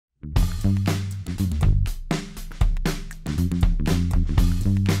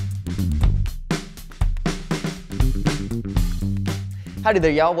Howdy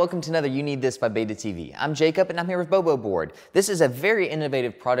there, y'all. Welcome to another You Need This by Beta TV. I'm Jacob and I'm here with Bobo Board. This is a very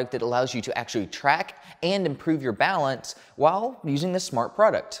innovative product that allows you to actually track and improve your balance while using this smart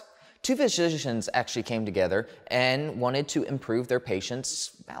product. Two physicians actually came together and wanted to improve their patients'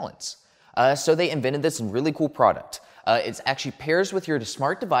 balance. So they invented this really cool product. It actually pairs with your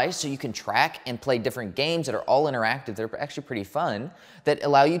smart device so you can track and play different games that are all interactive. They're actually pretty fun that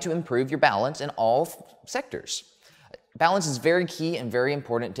allow you to improve your balance in all sectors. Balance is very key and very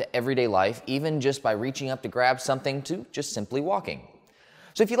important to everyday life, even just by reaching up to grab something to just simply walking.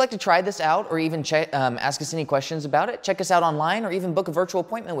 So if you'd like to try this out or even ask us any questions about it, check us out online or even book a virtual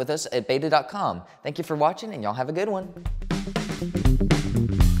appointment with us at beta.com. Thank you for watching and y'all have a good one.